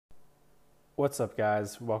What's up,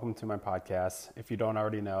 guys? Welcome to my podcast. If you don't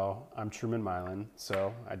already know, I'm Truman Mylan,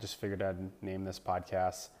 so I just figured I'd name this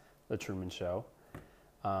podcast The Truman Show.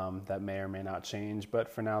 That may or may not change, but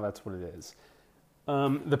for now, that's what it is.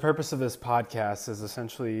 The purpose of this podcast is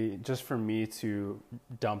essentially just for me to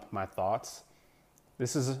dump my thoughts.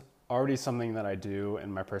 This is already something that I do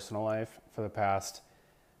in my personal life for the past,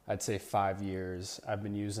 I'd say 5 years. I've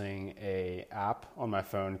been using an app on my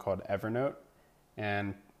phone called Evernote,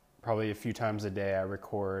 and probably a few times a day I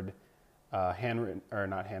record I'll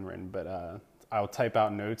type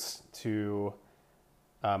out notes to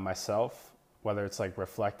myself, whether it's like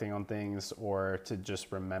reflecting on things or to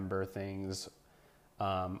just remember things.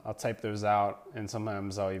 I'll type those out, and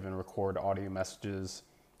sometimes I'll even record audio messages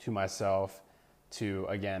to myself to,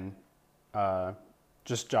 again,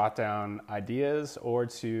 just jot down ideas or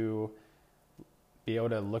to be able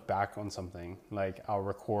to look back on something. Like I'll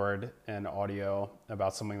record an audio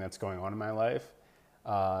about something that's going on in my life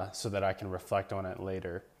so that I can reflect on it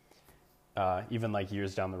later, even like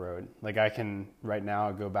years down the road. Like I can right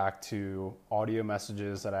now go back to audio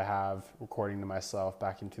messages that I have recording to myself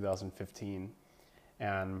back in 2015.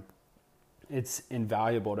 And it's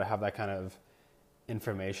invaluable to have that kind of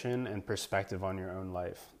information and perspective on your own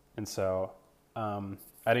life. And so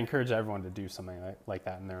I'd encourage everyone to do something like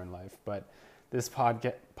that in their own life. But this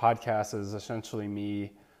podcast is essentially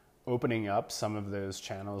me opening up some of those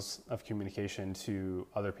channels of communication to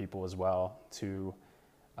other people as well, to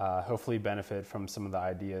hopefully benefit from some of the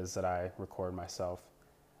ideas that I record myself.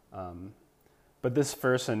 But this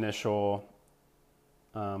first initial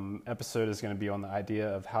episode is going to be on the idea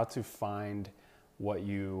of how to find what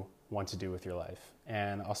you want to do with your life.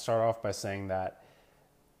 And I'll start off by saying that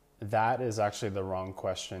is actually the wrong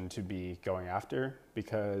question to be going after,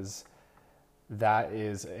 because that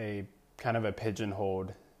is a kind of a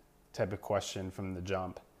pigeonholed type of question from the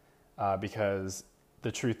jump, because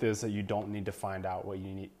the truth is that you don't need to find out what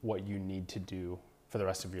you need to do for the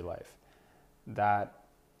rest of your life. That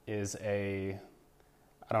is I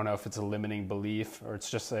don't know if it's a limiting belief or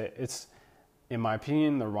it's in my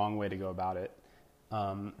opinion, the wrong way to go about it.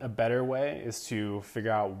 A better way is to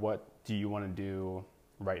figure out what do you want to do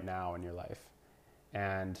right now in your life,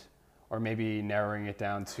 or maybe narrowing it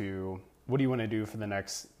down to what do you want to do for the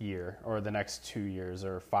next year or the next 2 years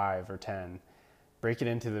or 5 or 10. Break it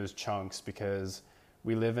into those chunks, because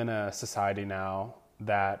we live in a society now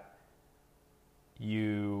that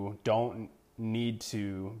you don't need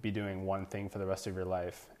to be doing one thing for the rest of your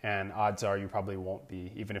life. And odds are you probably won't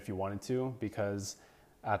be, even if you wanted to, because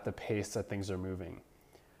at the pace that things are moving.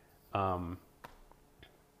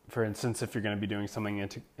 For instance, if you're going to be doing something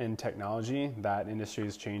in technology, that industry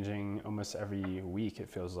is changing almost every week, it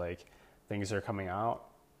feels like. Things are coming out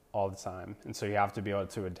all the time. And so you have to be able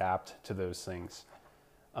to adapt to those things.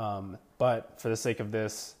 But for the sake of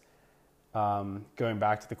this, going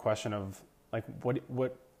back to the question of like, what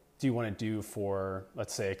do you want to do for,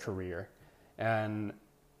 let's say, a career? And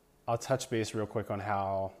I'll touch base real quick on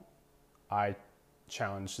how I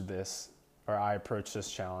challenged this, or I approached this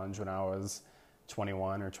challenge when I was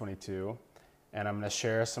 21 or 22. And I'm going to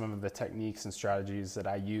share some of the techniques and strategies that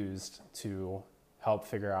I used to help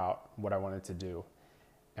figure out what I wanted to do.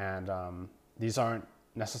 And these aren't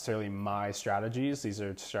necessarily my strategies. These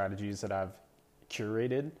are strategies that I've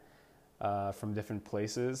curated from different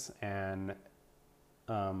places, and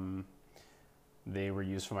they were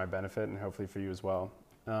used for my benefit and hopefully for you as well.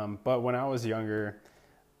 But when I was younger,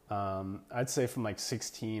 I'd say from like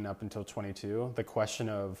 16 up until 22, the question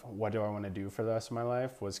of what do I want to do for the rest of my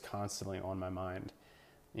life was constantly on my mind.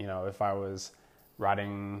 You know, if I was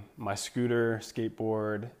riding my scooter,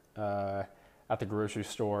 skateboard, at the grocery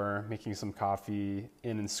store, making some coffee,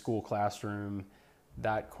 in school classroom,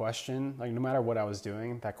 that question, like no matter what I was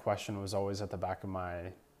doing, that question was always at the back of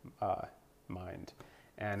my mind.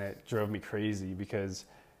 And it drove me crazy because,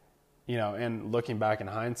 you know, and looking back in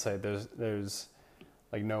hindsight, there's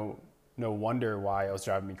like no wonder why it was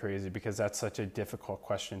driving me crazy, because that's such a difficult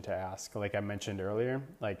question to ask. Like I mentioned earlier,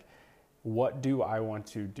 like, what do I want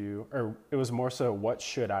to do? Or it was more so, what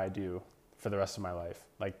should I do for the rest of my life?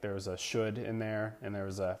 Like there was a should in there, and there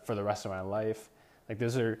was a for the rest of my life. Like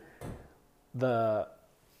those are the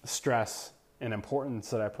stress and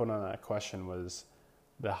importance that I put on that question was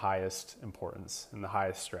the highest importance and the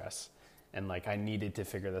highest stress. And like I needed to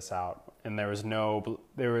figure this out. And there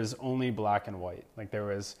was only black and white. Like there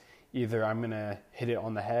was either I'm going to hit it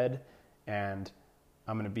on the head and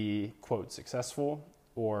I'm going to be, quote, successful,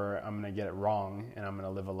 or I'm going to get it wrong and I'm going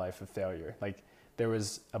to live a life of failure. Like there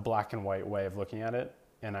was a black and white way of looking at it,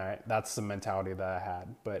 and that's the mentality that I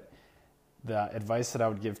had. But the advice that I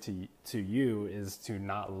would give to you is to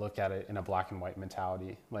not look at it in a black and white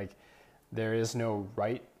mentality. Like, there is no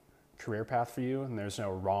right career path for you, and there's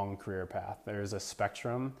no wrong career path. There's a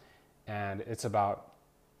spectrum, and it's about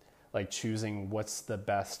like choosing what's the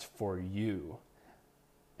best for you.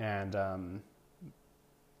 And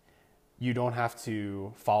you don't have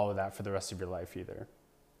to follow that for the rest of your life either.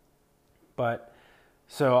 But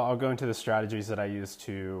so I'll go into the strategies that I used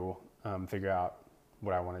to figure out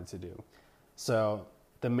what I wanted to do. So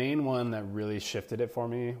the main one that really shifted it for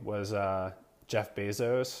me was Jeff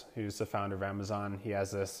Bezos, who's the founder of Amazon. He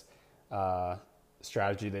has this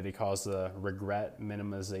strategy that he calls the regret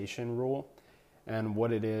minimization rule. And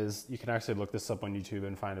what it is, you can actually look this up on YouTube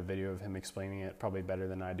and find a video of him explaining it probably better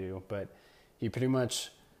than I do. But he pretty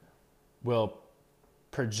much will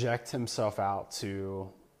project himself out to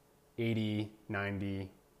 80, 90,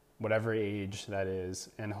 whatever age that is.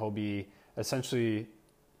 And he'll be essentially,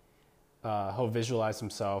 he'll visualize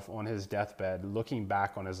himself on his deathbed looking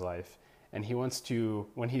back on his life. And he wants to,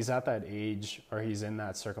 when he's at that age or he's in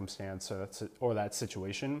that circumstance or that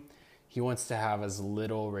situation, he wants to have as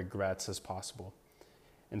little regrets as possible.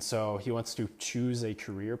 And so he wants to choose a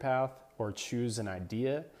career path or choose an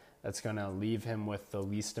idea that's going to leave him with the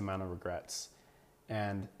least amount of regrets.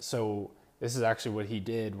 And so this is actually what he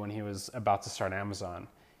did when he was about to start Amazon.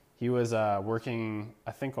 He was working,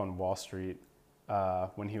 I think, on Wall Street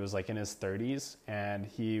when he was like in his 30s, and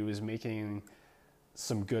he was making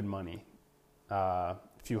some good money, a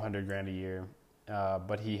few $100,000 a year.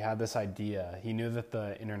 But he had this idea. He knew that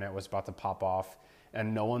the internet was about to pop off,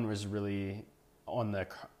 and no one was really on the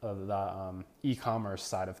e-commerce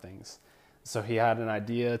side of things. So he had an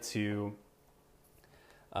idea to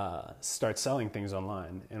start selling things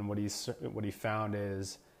online. And what he found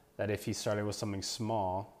is that if he started with something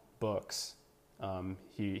small, books,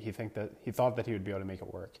 he thought that he would be able to make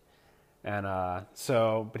it work. And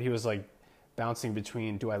but he was like bouncing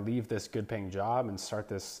between, do I leave this good paying job and start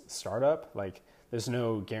this startup? Like, there's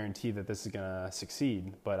no guarantee that this is going to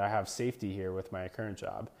succeed, but I have safety here with my current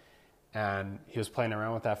job. And he was playing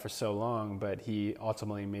around with that for so long, but he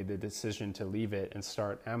ultimately made the decision to leave it and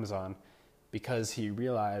start Amazon because he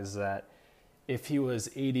realized that if he was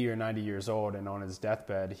 80 or 90 years old and on his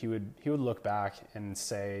deathbed, he would look back and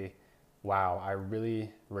say, wow, I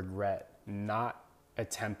really regret not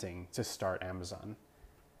attempting to start Amazon.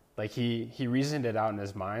 Like, he reasoned it out in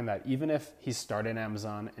his mind that even if he started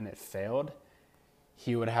Amazon and it failed,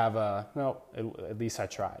 he would have at least I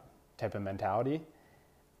tried type of mentality.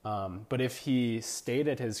 But if he stayed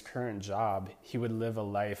at his current job, he would live a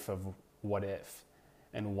life of what if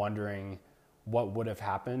and wondering what would have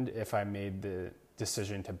happened if I made the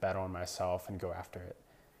decision to bet on myself and go after it.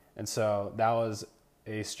 And so that was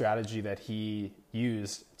a strategy that he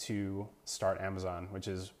used to start Amazon, which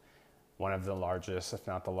is one of the largest, if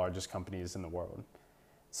not the largest companies in the world.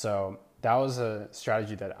 So that was a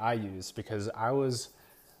strategy that I used because I was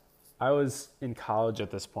in college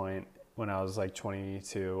at this point when I was like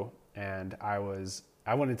 22, and I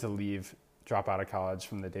wanted to drop out of college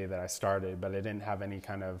from the day that I started, but I didn't have any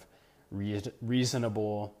kind of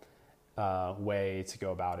reasonable way to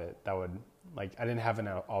go about it. I didn't have an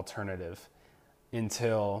alternative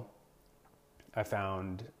until I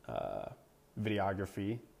found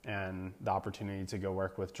videography and the opportunity to go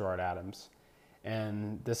work with Gerard Adams.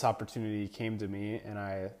 And this opportunity came to me, and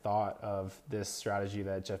I thought of this strategy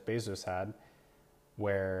that Jeff Bezos had,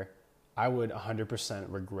 where I would 100%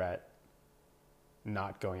 regret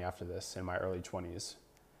not going after this in my early 20s.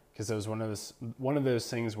 Because it was one of those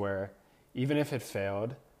things where even if it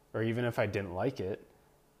failed, or even if I didn't like it,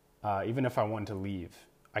 even if I wanted to leave,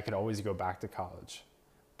 I could always go back to college.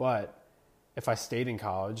 But if I stayed in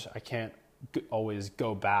college, I can't always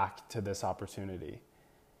go back to this opportunity.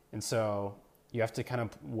 And so you have to kind of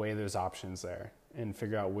weigh those options there and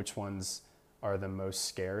figure out which ones are the most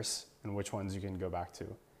scarce and which ones you can go back to.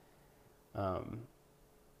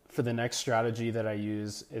 For the next strategy that I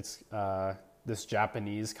use, it's this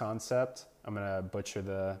Japanese concept. I'm going to butcher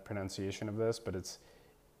the pronunciation of this, but it's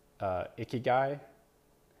Ikigai.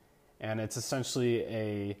 And it's essentially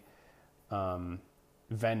a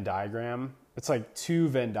Venn diagram. It's like two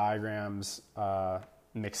Venn diagrams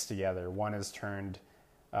mixed together. One is turned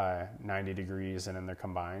 90 degrees and then they're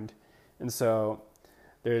combined. And so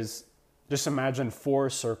just imagine 4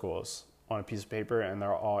 circles on a piece of paper and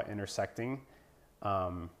they're all intersecting.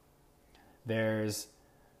 And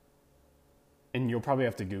you'll probably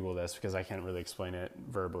have to Google this because I can't really explain it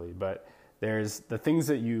verbally, but there's the things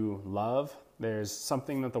that you love, there's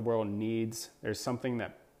something that the world needs, there's something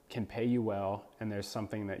that can pay you well, and there's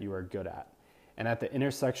something that you are good at. And at the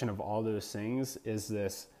intersection of all those things is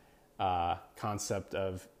this concept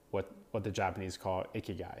of what the Japanese call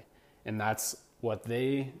ikigai. And that's what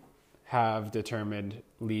they have determined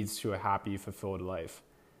leads to a happy, fulfilled life.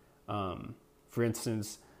 For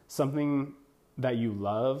instance, something that you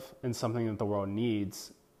love and something that the world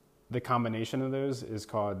needs, the combination of those is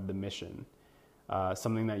called the mission.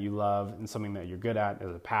 Something that you love and something that you're good at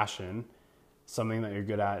is a passion. Something that you're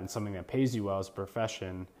good at and something that pays you well is a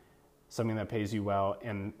profession. Something that pays you well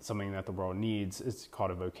and something that the world needs is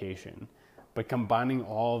called a vocation. But combining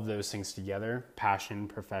all of those things together, passion,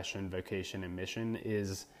 profession, vocation, and mission,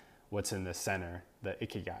 is what's in the center, the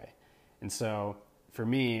ikigai. And so for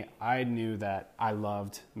me, I knew that I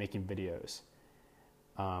loved making videos.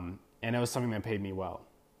 And it was something that paid me well.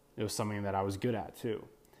 It was something that I was good at too.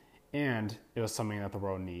 And it was something that the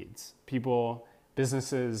world needs.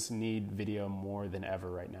 Businesses need video more than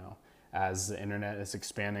ever right now. As the internet is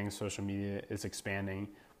expanding, social media is expanding,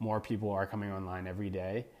 more people are coming online every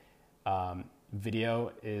day.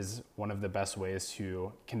 Video is one of the best ways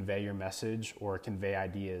to convey your message or convey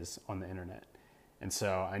ideas on the internet. And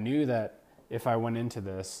so I knew that if I went into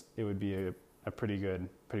this, it would be a pretty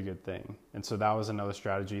good thing. And so that was another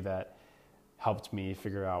strategy that helped me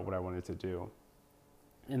figure out what I wanted to do.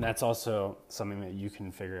 And that's also something that you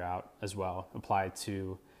can figure out as well, apply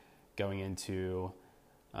to going into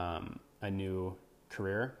a new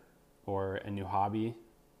career or a new hobby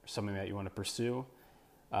or something that you want to pursue.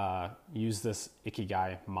 Use this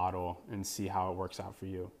ikigai model and see how it works out for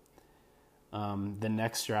you. The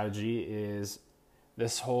next strategy is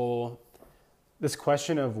this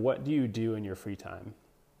question of what do you do in your free time?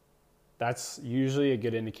 That's usually a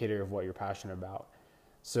good indicator of what you're passionate about.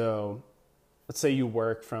 So let's say you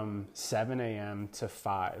work from 7 a.m. to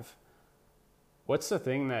 5. What's the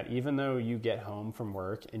thing that even though you get home from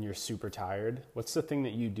work and you're super tired, what's the thing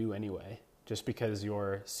that you do anyway? Just because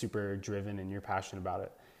you're super driven and you're passionate about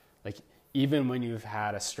it. Like even when you've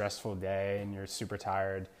had a stressful day and you're super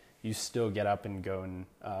tired, you still get up and go and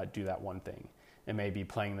do that one thing. It may be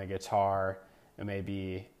playing the guitar. It may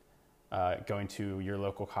be going to your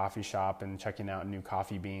local coffee shop and checking out new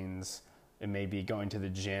coffee beans. It may be going to the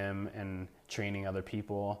gym and training other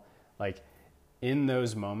people. Like in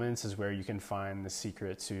those moments is where you can find the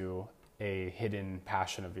secret to a hidden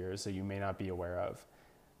passion of yours that you may not be aware of.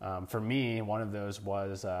 For me, one of those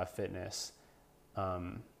was fitness.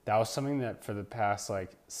 That was something that for the past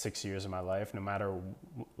 6 years of my life, no matter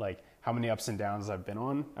how many ups and downs I've been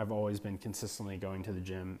on, I've always been consistently going to the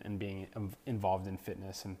gym and being involved in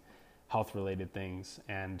fitness and health related things.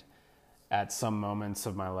 And at some moments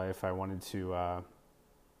of my life, I wanted to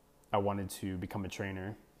become a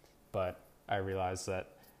trainer, but I realized that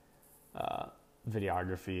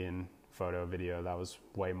videography and video, that was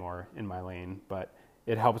way more in my lane, but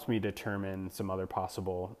it helped me determine some other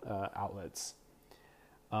possible outlets.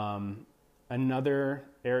 Another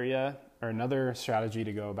area or another strategy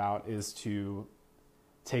to go about is to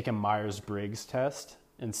take a Myers-Briggs test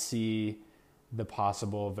and see the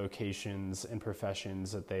possible vocations and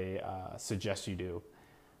professions that they suggest you do.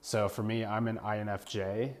 So for me, I'm an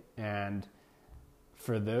INFJ, and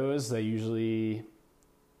for those, they usually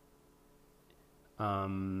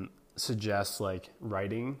suggest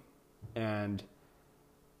writing, and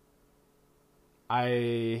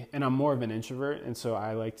I'm more of an introvert, and so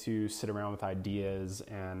I like to sit around with ideas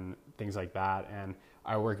and things like that, and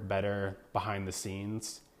I work better behind the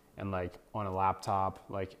scenes and on a laptop,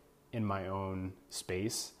 in my own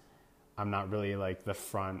space. I'm not really the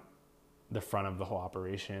front of the whole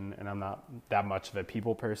operation, and I'm not that much of a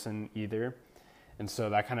people person either. And so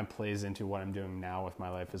that kind of plays into what I'm doing now with my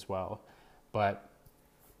life as well. But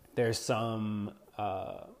there's some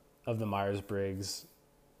of the Myers-Briggs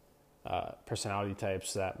personality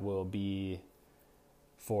types that will be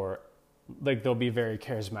they'll be very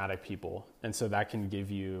charismatic people. And so that can give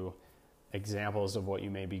you examples of what you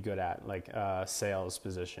may be good at, like a sales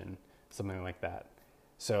position, something like that.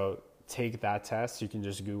 So take that test. You can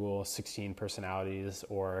just Google 16 personalities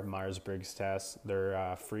or Myers-Briggs test.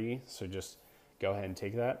 They're free, so just go ahead and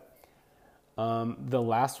take that. The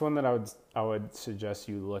last one that I would suggest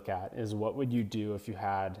you look at is, what would you do if you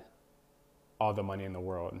had all the money in the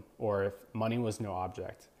world, or if money was no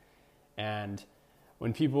object? And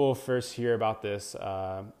when people first hear about this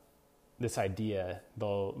idea,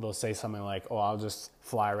 they'll say something like, "Oh, I'll just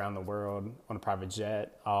fly around the world on a private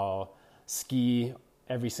jet. I'll ski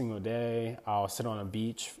every single day. I'll sit on a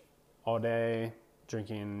beach all day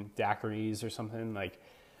drinking daiquiris or something."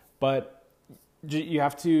 But you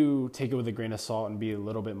have to take it with a grain of salt and be a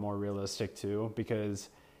little bit more realistic too, because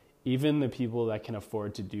even the people that can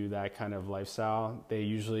afford to do that kind of lifestyle, they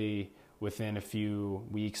usually within a few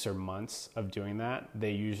weeks or months of doing that,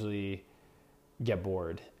 they usually get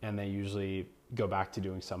bored and they usually go back to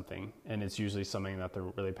doing something. And it's usually something that they're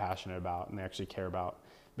really passionate about and they actually care about,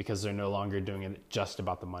 because they're no longer doing it just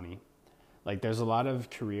about the money. Like there's a lot of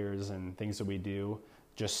careers and things that we do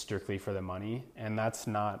just strictly for the money, and that's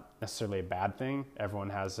not necessarily a bad thing. Everyone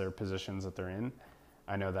has their positions that they're in.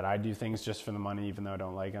 I know that I do things just for the money, even though I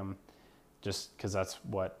don't like them, just because that's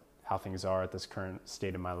how things are at this current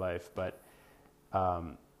state of my life. But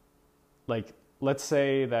like, let's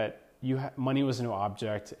say that money was no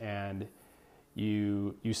object, and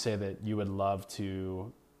you say that you would love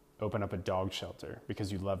to open up a dog shelter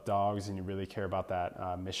because you love dogs and you really care about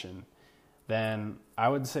that mission. Then I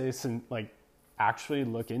would say actually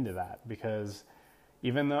look into that, because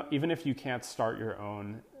even if you can't start your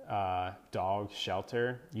own dog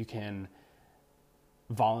shelter, you can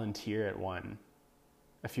volunteer at one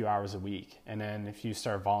a few hours a week. And then if you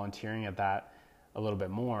start volunteering at that a little bit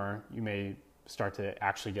more, you may start to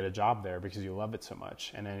actually get a job there because you love it so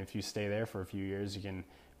much. And then if you stay there for a few years, you can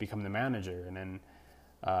become the manager, and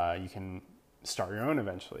then you can start your own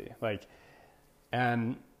eventually.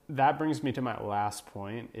 And that brings me to my last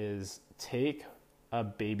point, is take a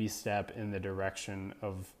baby step in the direction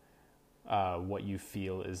of what you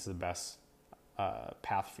feel is the best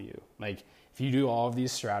path for you. Like if you do all of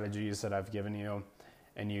these strategies that I've given you,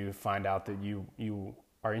 and you find out that you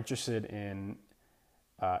are interested in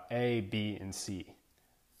A, B, and C,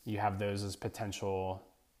 you have those as potential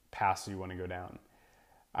paths you want to go down.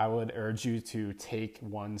 I would urge you to take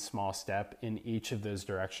one small step in each of those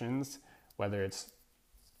directions, whether it's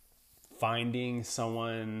finding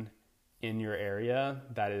someone in your area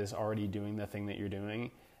that is already doing the thing that you're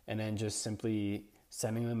doing, and then just simply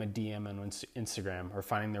sending them a DM on Instagram, or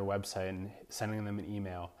finding their website and sending them an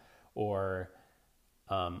email, or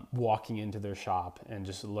walking into their shop and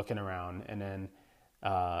just looking around, and then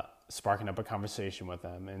sparking up a conversation with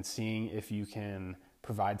them and seeing if you can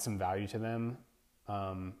provide some value to them,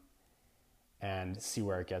 and see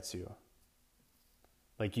where it gets you.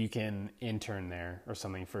 Like you can intern there or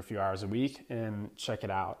something for a few hours a week and check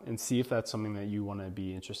it out and see if that's something that you want to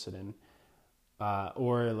be interested in.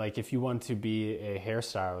 Or like if you want to be a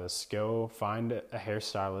hairstylist, go find a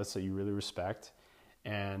hairstylist that you really respect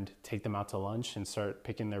and take them out to lunch and start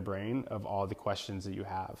picking their brain of all the questions that you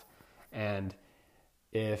have. And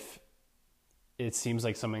if it seems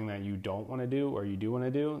like something that you don't want to do or you do want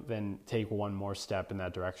to do, then take one more step in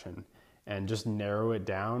that direction and just narrow it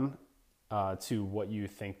down to what you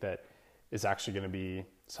think that is actually going to be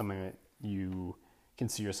something that you can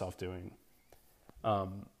see yourself doing.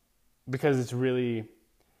 Because it's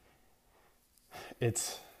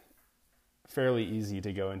fairly easy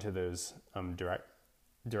to go into those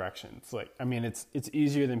directions. It's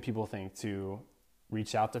easier than people think to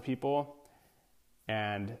reach out to people,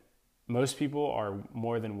 and most people are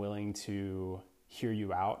more than willing to hear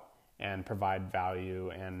you out and provide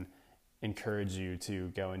value and encourage you to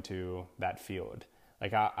go into that field.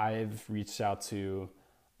 Like I've reached out to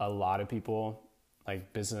a lot of people,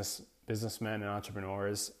 like businessmen and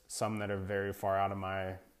entrepreneurs, some that are very far out of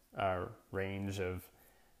my range of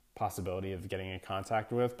possibility of getting in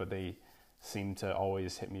contact with, but they seem to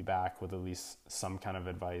always hit me back with at least some kind of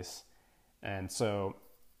advice. And so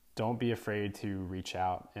don't be afraid to reach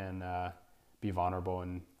out and be vulnerable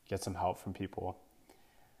and get some help from people.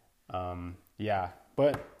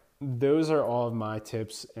 But those are all of my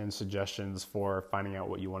tips and suggestions for finding out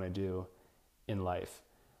what you want to do in life.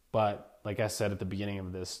 But like I said at the beginning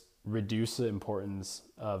of this, reduce the importance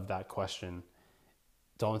of that question.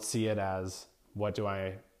 Don't see it as what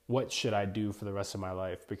should I do for the rest of my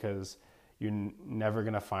life, because you're never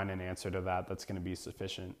going to find an answer to that that's going to be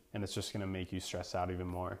sufficient, and it's just going to make you stress out even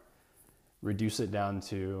more. Reduce it down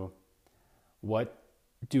to, what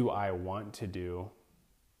do I want to do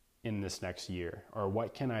in this next year, or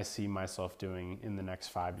what can I see myself doing in the next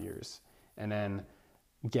 5 years? And then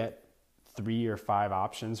get 3 or 5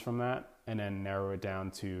 options from that, and then narrow it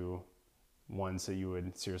down to ones that you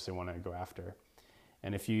would seriously want to go after.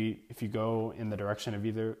 And if you go in the direction of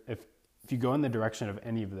if you go in the direction of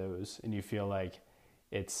any of those and you feel like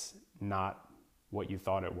it's not what you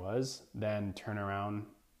thought it was, then turn around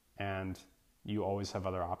and you always have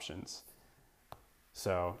other options.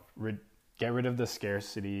 So get rid of the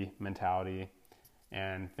scarcity mentality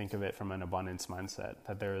and think of it from an abundance mindset,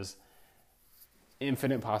 that there's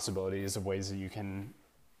infinite possibilities of ways that you can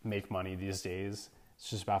make money these days. It's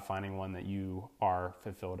just about finding one that you are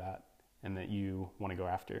fulfilled at and that you want to go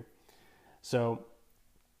after. So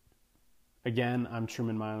again, I'm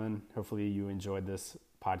Truman Milan. Hopefully you enjoyed this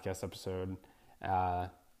podcast episode.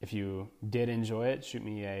 If you did enjoy it, shoot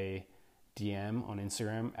me a DM on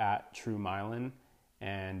Instagram at TrueMylan,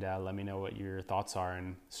 and let me know what your thoughts are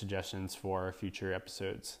and suggestions for future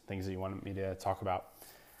episodes, things that you want me to talk about.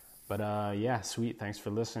 But yeah, sweet. Thanks for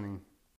listening.